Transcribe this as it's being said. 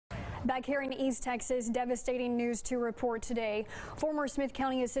Back here in East Texas, devastating news to report today. Former Smith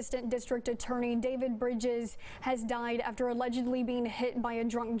County Assistant District Attorney David Bridges has died after allegedly being hit by a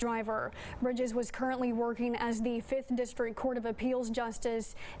drunk driver. Bridges was currently working as the 5th District Court of Appeals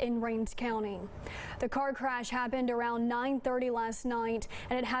Justice in Royse County. The car crash happened around 9:30 last night,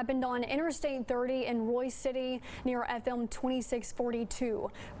 and it happened on Interstate 30 in Royse City near FM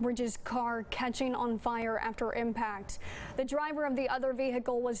 2642. Bridges' car catching on fire after impact. The driver of the other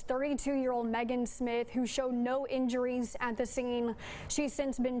vehicle was 32-year-old Megan Smith, who showed no injuries at the scene. She's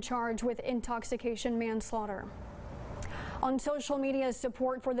since been charged with intoxication manslaughter. On social media,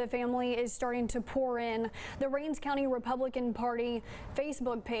 support for the family is starting to pour in. The Royse County Republican Party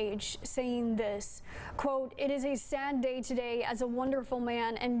Facebook page saying this, quote, "It is a sad day today as a wonderful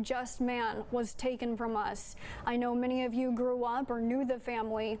man and just man was taken from us. I know many of you grew up or knew the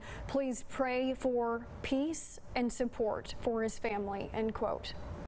family. Please pray for peace and support for his family," end quote.